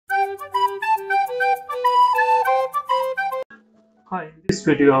Hi, in this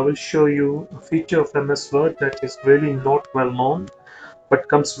video I will show you a feature of MS Word that is really not well known but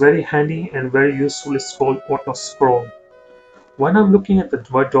comes very handy and very useful. It's called AutoScroll. When I'm looking at the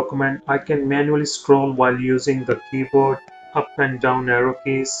Word document, I can manually scroll while using the keyboard, up and down arrow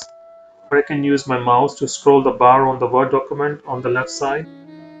keys, or I can use my mouse to scroll the bar on the Word document on the left side.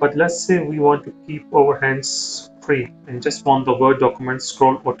 But let's say we want to keep our hands free and just want the Word document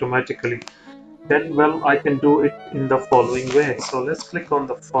scroll automatically. Then, well, I can do it in the following way. So let's click on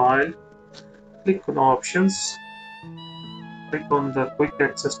the file, click on options, click on the quick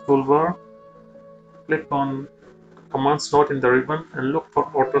access toolbar, click on commands not in the ribbon and look for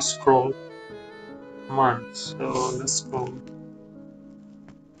auto scroll command. So let's go.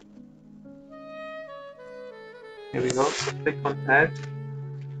 Here we go. So click on add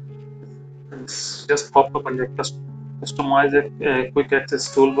and it's just pop up under customize a quick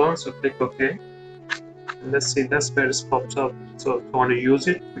access toolbar. So click OK. And let's see, that's where it pops up. So if you want to use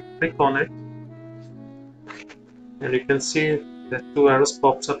it, click on it and you can see that two arrows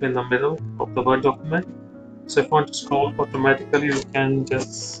pops up in the middle of the Word document. So if you want to scroll automatically, you can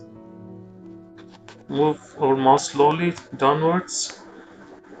just move our mouse slowly downwards.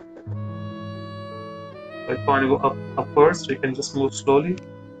 If you want to go upwards, you can just move slowly.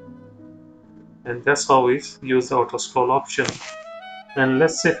 And that's how we use the auto scroll option. And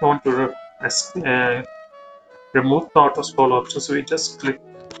let's say if you want to remove the auto scroll option, so we just click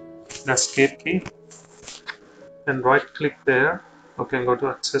the escape key and right click there. You can go to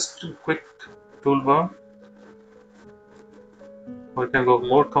access to quick toolbar, or you can go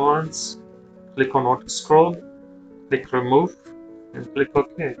more commands, click on auto scroll, click remove and click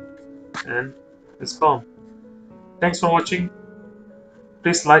OK, and it's gone. Thanks for watching.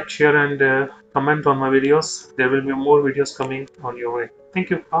 Please like, share and comment on my videos. There will be more videos coming on your way. Thank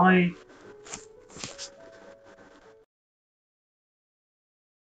you. Bye.